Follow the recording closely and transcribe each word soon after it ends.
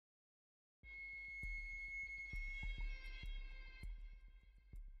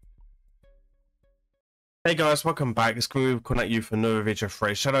Hey guys, welcome back. It's Grimreaper coming at you for another video of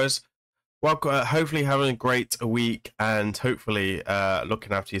Raidshadowlegends. Welcome, hopefully having a great week and hopefully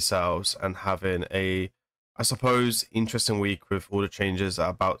looking after yourselves and having I suppose, interesting week with all the changes that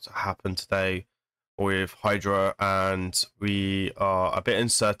are about to happen today with Hydra, and we are a bit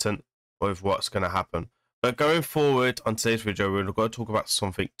uncertain with what's going to happen. But going forward on today's video, we're going to talk about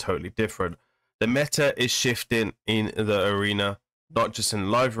something totally different. The meta is shifting in the arena, not just in the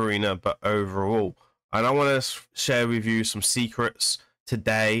live arena, but overall. And I want to share with you some secrets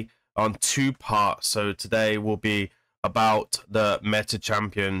today on two parts. So today will be about the meta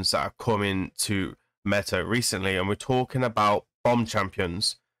champions that are coming to meta recently, and we're talking about bomb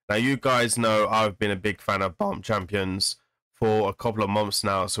champions. Now, you guys know I've been a big fan of bomb champions for a couple of months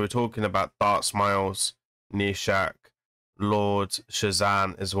now. So we're talking about Dark Smiles, Nishak, Lord,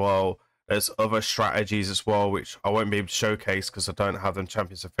 Shazam as well. There's other strategies as well, which I won't be able to showcase because I don't have them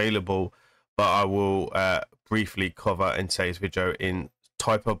champions available, but I will briefly cover in today's video in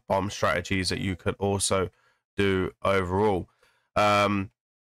type of bomb strategies that you could also do overall.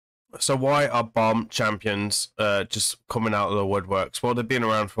 So why are bomb champions just coming out of the woodworks? Well, they've been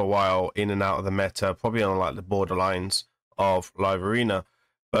around for a while, in and out of the meta, probably on like the borderlines of live arena.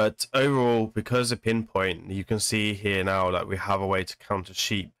 But overall, because of pinpoint, you can see here now that we have a way to counter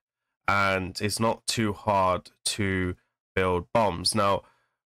sheep, and it's not too hard to build bombs. Now,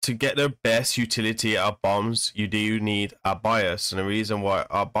 to get the best utility out of bombs, you do need a bias, and the reason why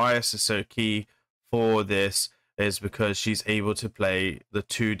our bias is so key for this is because she's able to play the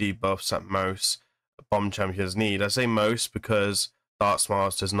 2D buffs that most bomb champions need. I say most because Dark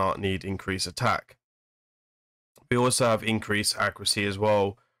Smiles does not need increased attack. We also have increased accuracy as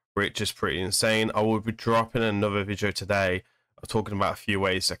well, which is pretty insane. I will be dropping another video today talking about a few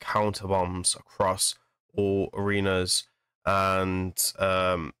ways to counter bombs across all arenas and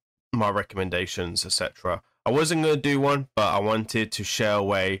my recommendations, etc. I wasn't going to do one, but I wanted to share a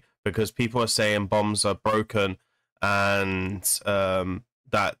way because people are saying bombs are broken and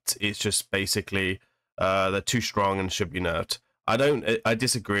that it's just basically they're too strong and should be nerfed. I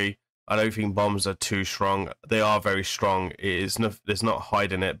disagree. I don't think bombs are too strong. They are very strong. There's not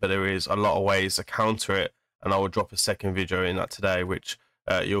hiding it, but there is a lot of ways to counter it, and I will drop a second video in that today, which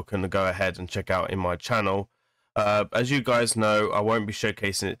you can go ahead and check out in my channel. As you guys know, I won't be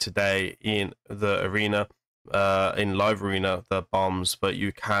showcasing it today in the arena, in live arena, the bombs, but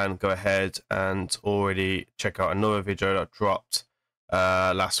you can go ahead and already check out another video that dropped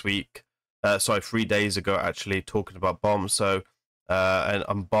last week. Sorry, 3 days ago, actually, talking about bombs. So,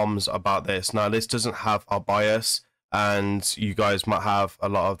 and bombs about this. Now, this doesn't have our bias, and you guys might have a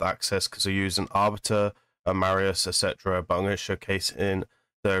lot of access because I use an Arbiter, a Marius, etc. But I'm going to showcase in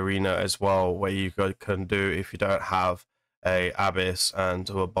the arena as well, where you can do if you don't have a Abyss and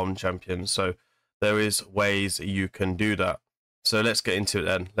a bomb champion. So there is ways you can do that. So let's get into it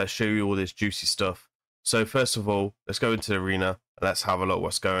then. Let's show you all this juicy stuff. So first of all, let's go into the arena and let's have a look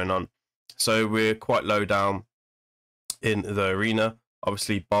what's going on. So we're quite low down in the arena.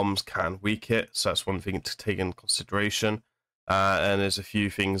 Obviously bombs can weak it, so that's one thing to take into consideration. And there's a few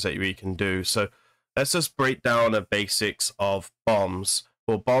things that we can do. So let's just break down the basics of bombs.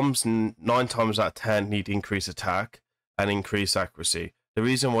 Well, bombs 9 times out of 10 need increased attack and increased accuracy. The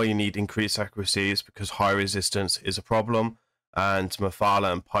reason why you need increased accuracy is because high resistance is a problem, and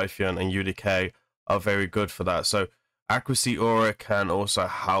Mephala and Pythian and UDK are very good for that. So accuracy aura can also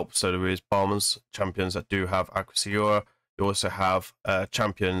help. So there is bombs champions that do have accuracy aura. You also have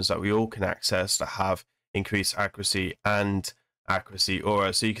champions that we all can access that have increased accuracy and accuracy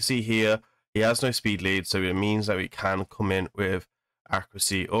aura. So you can see here, he has no speed lead, so it means that we can come in with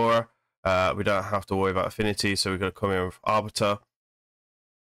accuracy aura. We don't have to worry about affinity, so we're going to come in with Arbiter,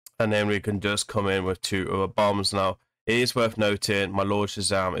 and then we can just come in with 2 other bombs. Now, it is worth noting my Lord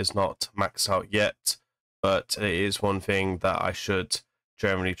Shazam is not maxed out yet, but it is one thing that I should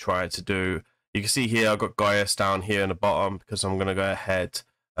generally try to do. You can see here I've got Gaius down here in the bottom because I'm going to go ahead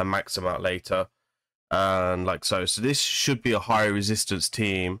and max him out later, and like so. So this should be a high resistance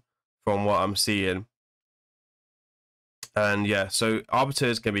team from what I'm seeing. And yeah, so Arbiter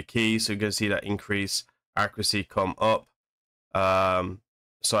is going to be key. So you're going to see that increase accuracy come up.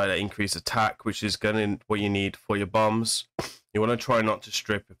 Sorry, that increase attack, which is going to what you need for your bombs. You want to try not to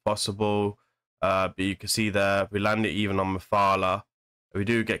strip if possible. But you can see there, we land it even on Mephala. We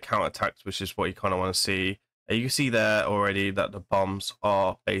do get counter attacks, which is what you kind of want to see. And you can see there already that the bombs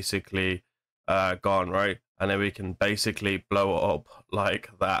are basically gone, right? And then we can basically blow it up like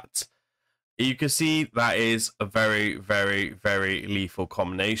that. You can see that is a very, very, very lethal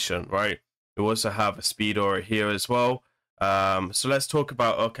combination, right? We also have a speed aura here as well. So let's talk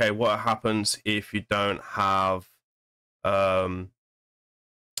about, okay, what happens if you don't have um,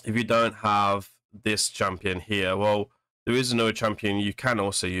 this champion here. Well, there is another champion you can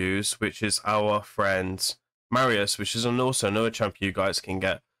also use, which is our friend Marius, which is also another champion you guys can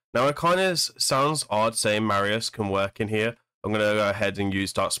get. Now, it kind of sounds odd saying Marius can work in here. I'm going to go ahead and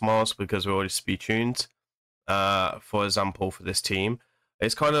use Dark Smiles because we're already speed tuned, for example, for this team.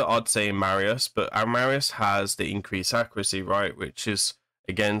 It's kind of odd saying Marius, but our Marius has the increased accuracy, right? Which is,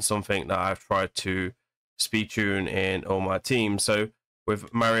 again, something that I've tried to speed tune in all my teams. So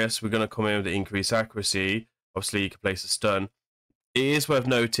with Marius, we're going to come in with the increased accuracy. Obviously, you can place a stun. It is worth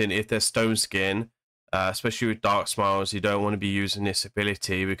noting if there's stone skin, especially with Dark Smiles, you don't want to be using this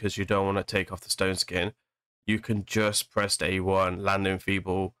ability because you don't want to take off the stone skin. You can just press the A1, land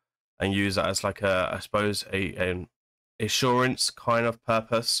enfeeble, and use that as like a, I suppose, an assurance kind of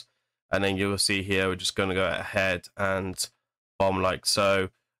purpose. And then you'll see here, we're just going to go ahead and bomb like so.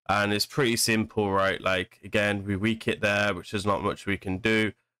 And it's pretty simple, right? Like, again, we weak it there, which is not much we can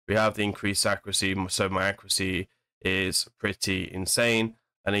do. We have the increased accuracy, so my accuracy is pretty insane.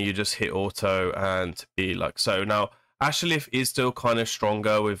 And then you just hit auto and be like so. Now, Ashlif is still kind of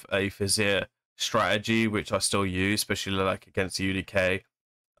stronger with a Vizier strategy, which I still use, especially like against UDK.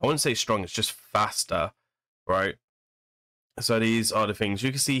 I wouldn't say strong, it's just faster, right? So these are the things you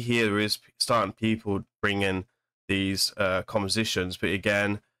can see here. There is starting people bringing these compositions, but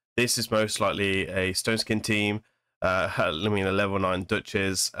again, this is most likely a stone skin team. I mean, a level 9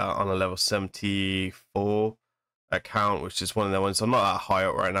 Duchess on a level 74 account, which is one of the ones. I'm not that high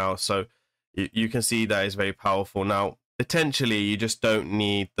up right now, so you can see that is very powerful. Now, potentially, you just don't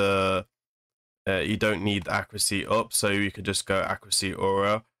need the accuracy up, so you could just go accuracy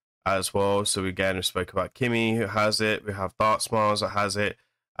aura as well. So again, we spoke about Kimmy, who has it. We have Dark Smiles that has it,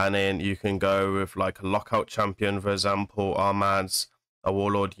 and then you can go with like a lockout champion, for example, Armad's a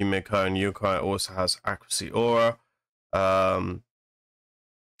Warlord Yumiko, and Yumiko also has accuracy aura. And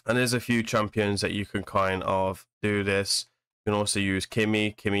there's a few champions that you can kind of do this. You can also use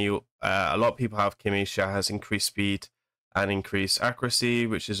Kimmy. A lot of people have Kimmy. She has increased speed and increased accuracy,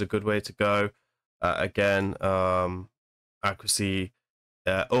 which is a good way to go. Again, accuracy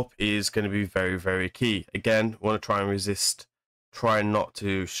up is going to be very, very key. Again, want to try and resist. Try not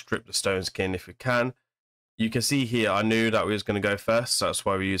to strip the stone skin if we can. You can see here, I knew that we was going to go first, so that's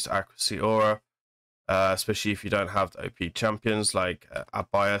why we used accuracy aura. Especially if you don't have the OP champions like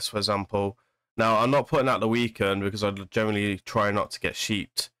Abias, for example. Now, I'm not putting out the weaken because I generally try not to get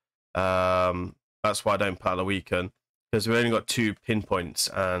sheeped. That's why I don't put out the weaken, because we've only got 2 pinpoints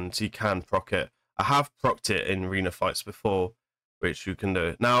and you can proc it. I have procced it in arena fights before, which you can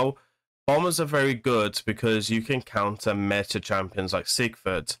do. Now, bombers are very good because you can counter meta champions like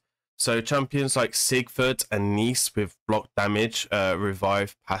Sigford. So champions like Sigford and Nice with block damage,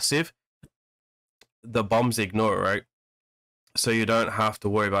 revive passive, the bombs ignore it, right? So you don't have to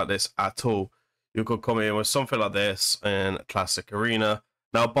worry about this at all. You could come in with something like this in classic arena.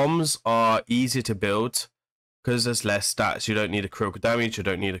 Now, bombs are easy to build because there's less stats. You don't need a critical damage, you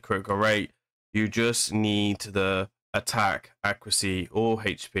don't need a critical rate. You just need the attack, accuracy, or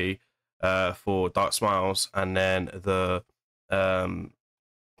HP for Dark Smiles, and then the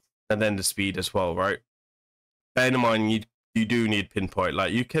speed as well, right? Bear in mind, you do need pinpoint.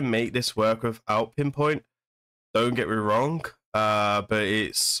 Like, you can make this work without pinpoint, don't get me wrong, but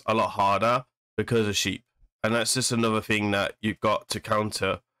it's a lot harder because of sheep, and that's just another thing that you've got to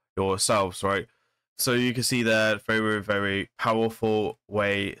counter yourselves, right? So you can see that very, very powerful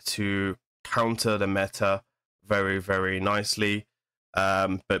way to counter the meta very, very nicely,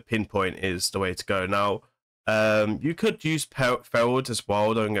 but pinpoint is the way to go. Now, you could use Ferald as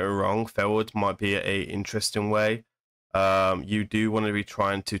well, don't get me wrong. Ferald might be a interesting way. You do want to be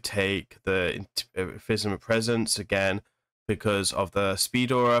trying to take the Physical Presence again because of the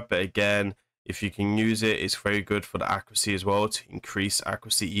speed aura, but again, if you can use it, it's very good for the accuracy as well, to increase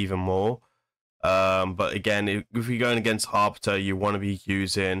accuracy even more. But again, if you're going against Arbiter, you want to be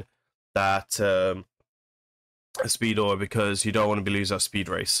using that speed aura because you don't want to be losing that speed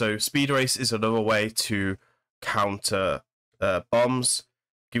race. So speed race is another way to counter bombs.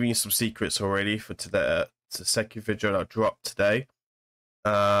 Giving you some secrets already for today. It's a second video that I dropped today.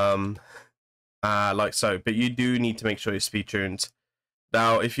 Like so, but you do need to make sure you're speed tuned.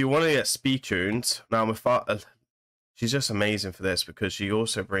 Now, if you want to get speed tuned, now she's just amazing for this because she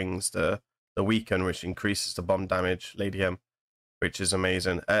also brings the weaken, which increases the bomb damage, Lady M, which is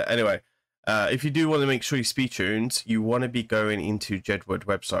amazing. Anyway, if you do want to make sure you're speed tuned, you want to be going into Jedward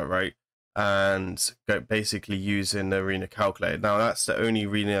website, right? And basically using the arena calculator. Now, that's the only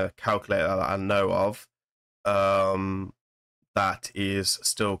arena calculator that I know of. that is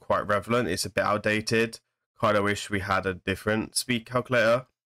still quite relevant. It's a bit outdated. Kind of wish we had a different speed calculator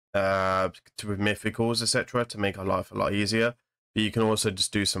with mythicals, etc., to make our life a lot easier. But you can also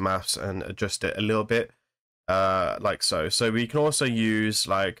just do some maths and adjust it a little bit, like so. So we can also use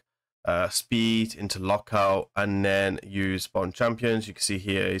like speed into lockout and then use bomb champions. You can see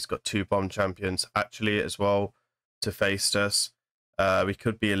here he's got 2 bomb champions actually as well to face us. We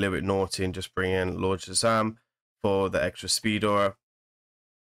could be a little bit naughty and just bring in Lord Shazam for the extra speed aura,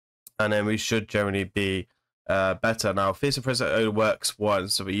 and then we should generally be better. Now, Fierce President only works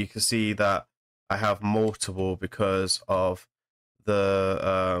once, but you can see that I have multiple because of the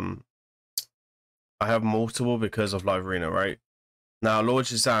I have multiple because of Live Arena, right? Now, Lord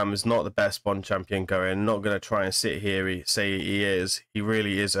Shazam is not the best Bond champion going. I'm not going to try and sit here and say he is. He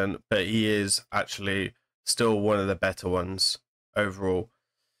really isn't, but he is actually still one of the better ones overall.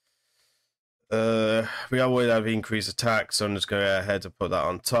 We always have increased attack, so I'm just going to go ahead and put that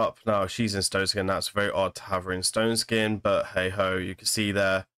on top. Now, she's in Stone Skin. That's very odd to have her in Stone Skin, but hey-ho, you can see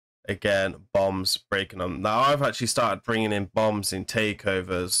there, again, bombs breaking them. Now, I've actually started bringing in bombs in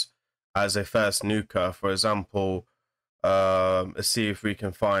takeovers as a first nuker. For example, let's see if we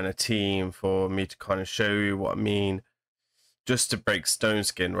can find a team for me to kind of show you what I mean, just to break Stone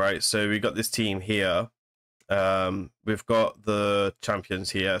Skin, right? So we got this team here. We've got the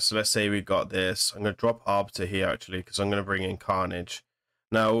champions here. So let's say we got this. I'm going to drop Arbiter here actually, because I'm going to bring in Carnage.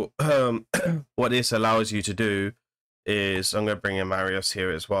 Now, what this allows you to do is I'm going to bring in Marius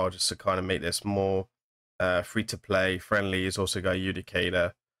here as well, just to kind of make this more free to play friendly. He's also got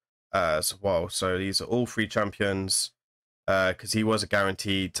Udicator as well. So these are all 3 champions, because he was a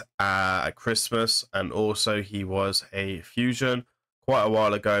guaranteed at Christmas, and also he was a fusion quite a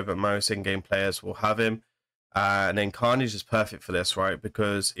while ago, but most in-game players will have him. And then Carnage is perfect for this, right?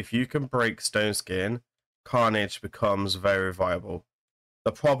 Because if you can break Stone Skin, Carnage becomes very viable.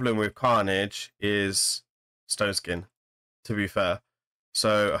 The problem with Carnage is Stone Skin, to be fair.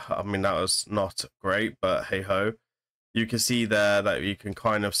 So, I mean, that was not great, but hey-ho. You can see there that you can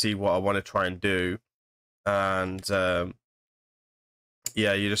kind of see what I want to try and do. And,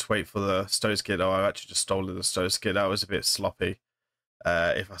 yeah, you just wait for the Stone Skin. Oh, I actually just stole the Stone Skin. That was a bit sloppy,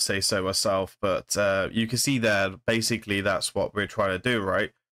 if I say so myself. But you can see there, basically, that's what we're trying to do,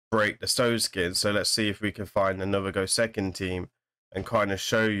 right? Break the Stone Skin. So let's see if we can find another Go Second team and kind of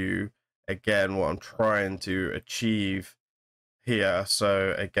show you, again, what I'm trying to achieve here.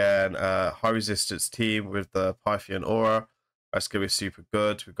 So, again, high resistance team with the Pythian Aura. That's going to be super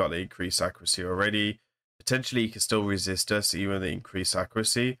good. We've got the increased accuracy already. Potentially, you can still resist us, even the increased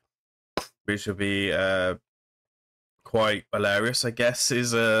accuracy, which will be quite hilarious, I guess,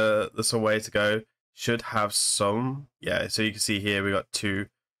 is that's a way to go. Should have some, yeah. So you can see here we got 2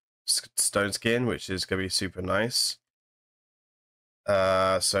 Stone Skin, which is going to be super nice.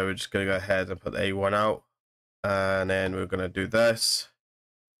 So we're just going to go ahead and put the A1 out, and then we're going to do this.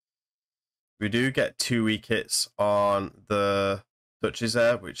 We do get 2 weak hits on the touches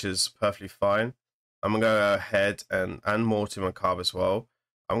there, which is perfectly fine. I'm going to go ahead and Mortimer Carb as well.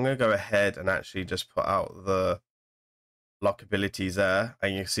 I'm going to go ahead and actually just put out the lock abilities there.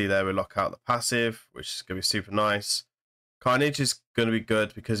 And you can see there we lock out the passive, which is going to be super nice. Carnage is going to be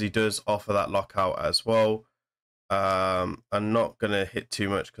good because he does offer that lockout as well. I'm not going to hit too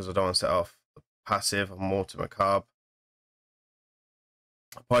much because I don't want to set off the passive of Mortimer Carb.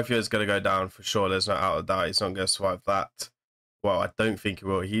 Pythia is going to go down for sure. There's no out of doubt. He's not going to survive that. Well, I don't think he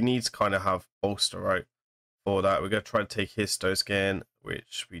will. He needs to kind of have bolster, right? For that, we're going to try to take his Stone Skin,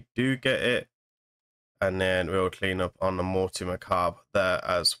 which we do get it. And then we'll clean up on the Mortimer Carb there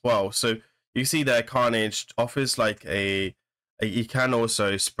as well. So you see there, Carnage offers like he can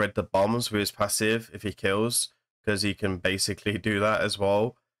also spread the bombs with his passive if he kills, because he can basically do that as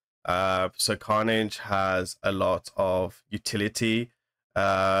well. So Carnage has a lot of utility,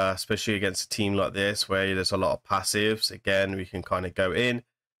 especially against a team like this where there's a lot of passives. Again, we can kind of go in,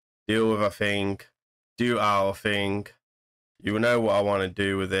 deal with our thing, do our thing. You know what I want to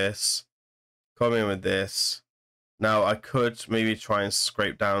do with this. Come in with this. Now I could maybe try and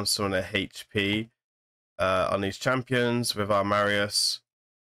scrape down some of the HP on these champions with our Marius.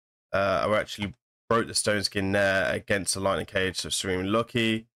 I actually broke the Stone Skin there against the Lightning Cage, so extremely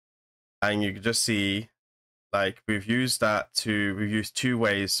lucky. And you can just see, like, we've used 2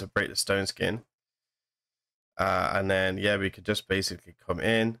 ways to break the Stone Skin. And then, yeah, we could just basically come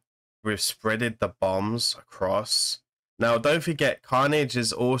in. We've spreaded the bombs across. Now, don't forget, Carnage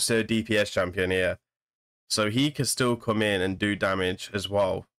is also a DPS champion here. So he can still come in and do damage as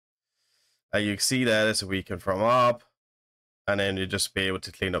well. You can see there's a weaken from Arb. And then you just be able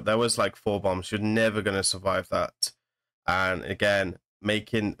to clean up. There was like 4 bombs. You're never going to survive that. and again,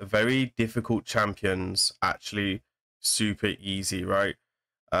 making very difficult champions actually super easy, right?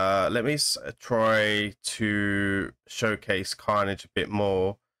 Let me try to showcase Carnage a bit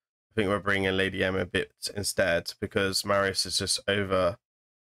more. I think we're bringing Lady M a bit instead, because Marius is just over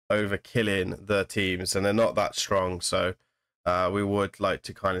killing the teams, and they're not that strong. So we would like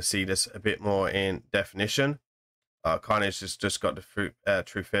to kind of see this a bit more in definition. Carnage has just got the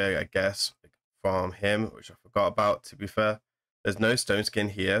True Fear, I guess, from him, which I forgot about, to be fair. There's no Stone Skin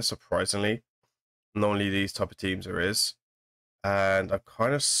here, surprisingly. Normally these type of teams there is. And I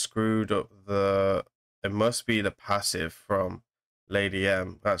kind of screwed up the... It must be the passive from Lady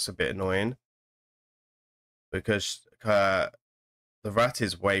M. That's a bit annoying. Because the Rat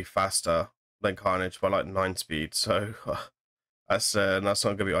is way faster than Carnage by like 9 speed. So that's not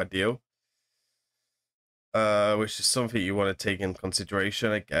going to be ideal. Which is something you want to take in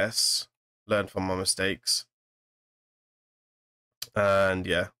consideration, I guess. Learn from my mistakes. And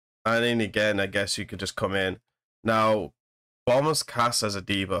yeah, and then again, I guess you could just come in. Now, Bombers cast as a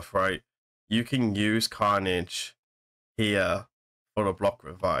debuff, right? You can use Carnage here for a block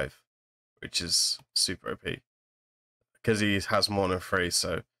revive, which is super OP. Because he has more than 3,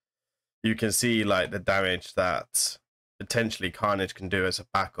 so you can see like the damage that potentially Carnage can do as a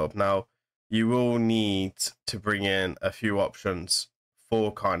backup. Now, you will need to bring in a few options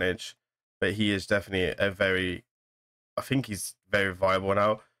for Carnage, but he is definitely I think he's very viable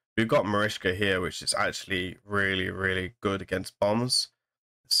now. We've got Mariska here, which is actually really, really good against bombs.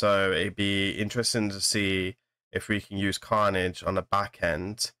 So it'd be interesting to see if we can use Carnage on the back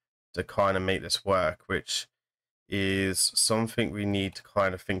end to kind of make this work, which is something we need to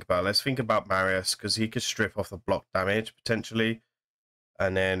kind of think about. Let's think about Marius, because he could strip off the block damage potentially,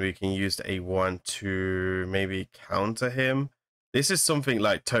 and then we can use the A1 to maybe counter him. This is something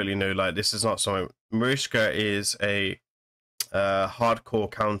like totally new. Like, this is not something... Mariska is a hardcore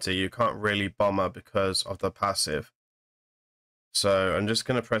counter. You can't really bomb her because of the passive. So I'm just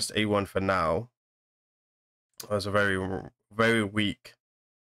going to press A1 for now. There's a very weak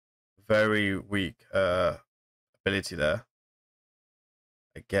ability there.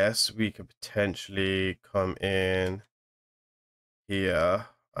 I guess we could potentially come in here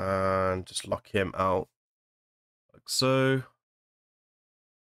and just lock him out like so.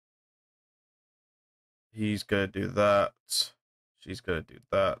 He's gonna do that. She's gonna do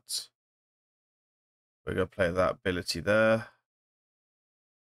that. We're gonna play that ability there.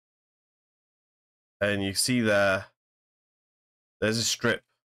 And you see there's a strip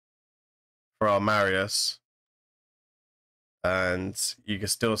for our Marius. And you can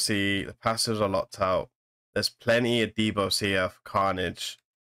still see the passives are locked out. There's plenty of debuffs here for Carnage.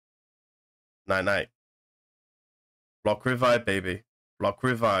 Night. Block revive, baby. Block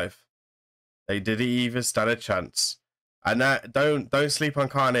revive. They didn't even stand a chance. And that, don't sleep on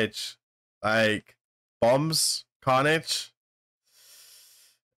Carnage. Like, bombs, Carnage.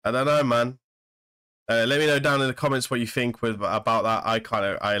 I don't know, man. Let me know down in the comments what you think about that.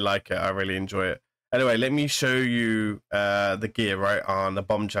 I like it. I really enjoy it. Anyway, let me show you the gear, right, on the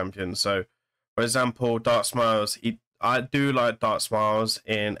bomb champion. So, for example, Dark Smiles. I do like Dark Smiles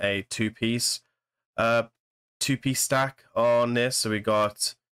in a two-piece stack on this. So we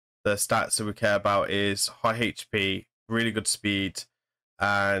got the stats that we care about is high HP, really good speed,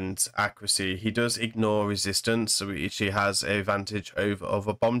 and accuracy. He does ignore resistance, so he actually has an advantage over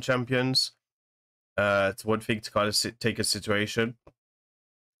other bomb champions. It's one thing to kind of take a situation.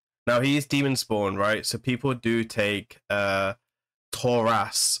 Now, he is demon spawn, right? So people do take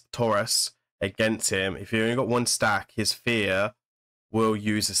Taurus against him. If you only got one stack, his fear will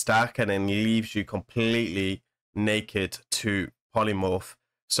use a stack and then leaves you completely naked to polymorph.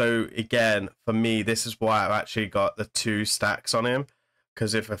 So again, for me, this is why I've actually got the 2 stacks on him,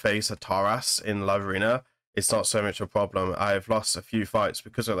 because if I face a Taurus in Live Arena, it's not so much a problem. I've lost a few fights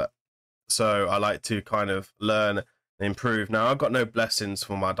because of that. So I like to kind of learn and improve. Now, I've got no blessings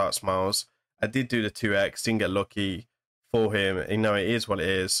for my Dark Smiles. I did do the 2x, didn't get lucky for him. You know, it is what it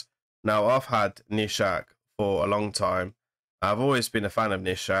is. Now, I've had Nishak for a long time. I've always been a fan of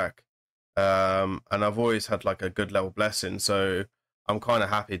Nishak. And I've always had like a good level blessing. So I'm kind of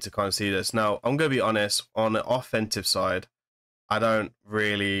happy to kind of see this. Now, I'm going to be honest, on the offensive side, I don't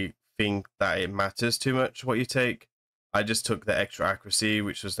really think that it matters too much what you take. I just took the extra accuracy,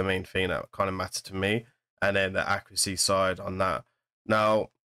 which was the main thing that kind of mattered to me, and then the accuracy side on that.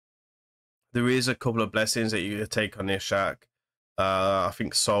 Now, there is a couple of blessings that you could take on Nishak. I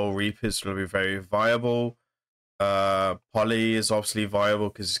think Soul Reaper is going to be very viable. Poly is obviously viable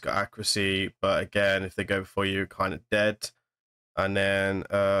because it's got accuracy, but again, if they go before you, kind of dead. And then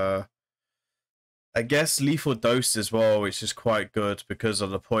I guess lethal dose as well, which is quite good because of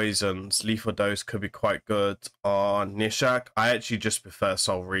the poisons. Lethal dose could be quite good on Nishak. I actually just prefer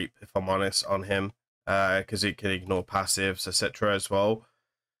Soul Reap, if I'm honest, on him, because it can ignore passives, etc. as well.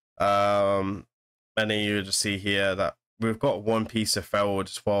 And then you just see here that we've got one piece of Ferald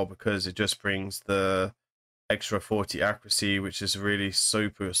as well, because it just brings the extra 40 accuracy, which is really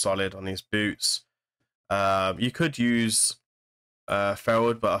super solid on his boots. You could use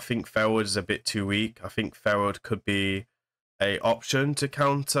Ferald, but I think Ferald is a bit too weak. I think Ferald could be a option to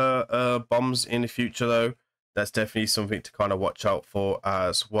counter bombs in the future, though. That's definitely something to kind of watch out for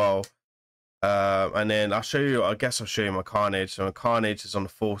as well. And then I'll show you, I guess I'll show you my Carnage. So my Carnage is on a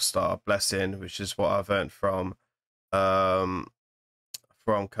 4-star Blessing, which is what I've earned from Curse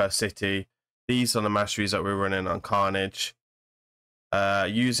City. These are the masteries that we're running on Carnage.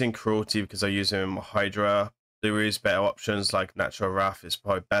 Using Cruelty, because I use him in my Hydra. There is better options like Natural Wrath is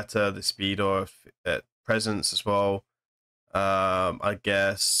probably better. The Speed or Presence as well. I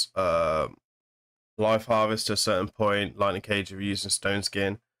guess Life Harvest to a certain point. Lightning Cage if you're using Stone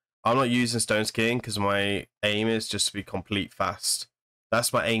Skin. I'm not using Stone Skin because my aim is just to be complete fast.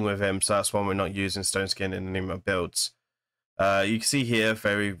 That's my aim with him, so that's why we're not using Stone Skin in any of my builds. You can see here,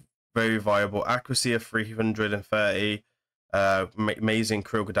 very, very viable accuracy of 330. Amazing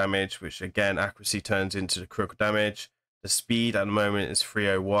critical damage, which again, accuracy turns into the critical damage. The speed at the moment is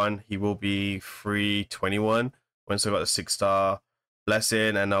 301. He will be 321 once I got the 6-star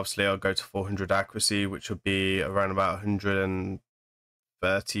Blessing, and obviously I'll go to 400 accuracy, which would be around about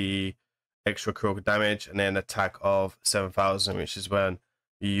 130 extra critical damage, and then attack of 7,000, which is when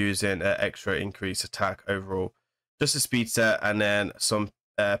you're using an extra increased attack overall. Just a speed set, and then some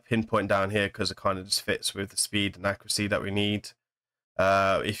pinpoint down here because it kind of just fits with the speed and accuracy that we need.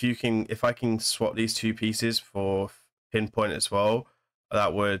 If I can swap these two pieces for pinpoint as well,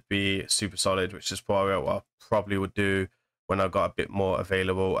 that would be super solid, which is probably what I probably would do when I got a bit more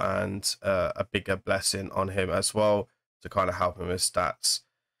available and a bigger Blessing on him as well to kind of help him with stats.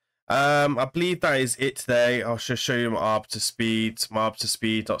 I believe that is it today. I'll just show you my Arbiter speed. My Arbiter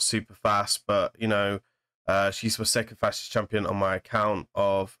speed not super fast, but you know, she's my second fastest champion on my account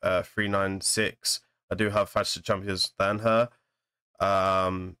of 396. I do have faster champions than her.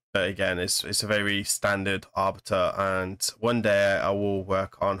 But again, it's a very standard Arbiter, and one day I will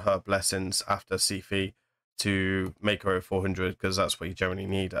work on her blessings after CF to make her over 400, because that's what you generally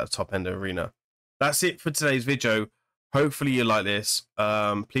need at a top end arena. That's it for today's video. Hopefully you like this.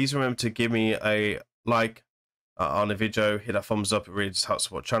 Please remember to give me a like on the video, hit that thumbs up. It really just helps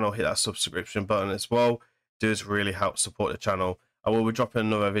support the channel. Hit that subscription button as well. It does really help support the channel. I will be dropping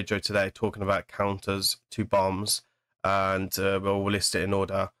another video today talking about counters to bombs, and we'll list it in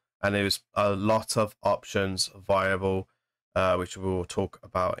order. And there's a lot of options viable, which we will talk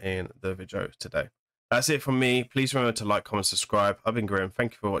about in the video today. That's it from me. Please remember to like, comment, subscribe. I've been Grim.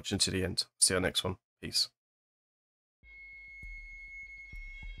 Thank you for watching to the end. See you on the next one. Peace.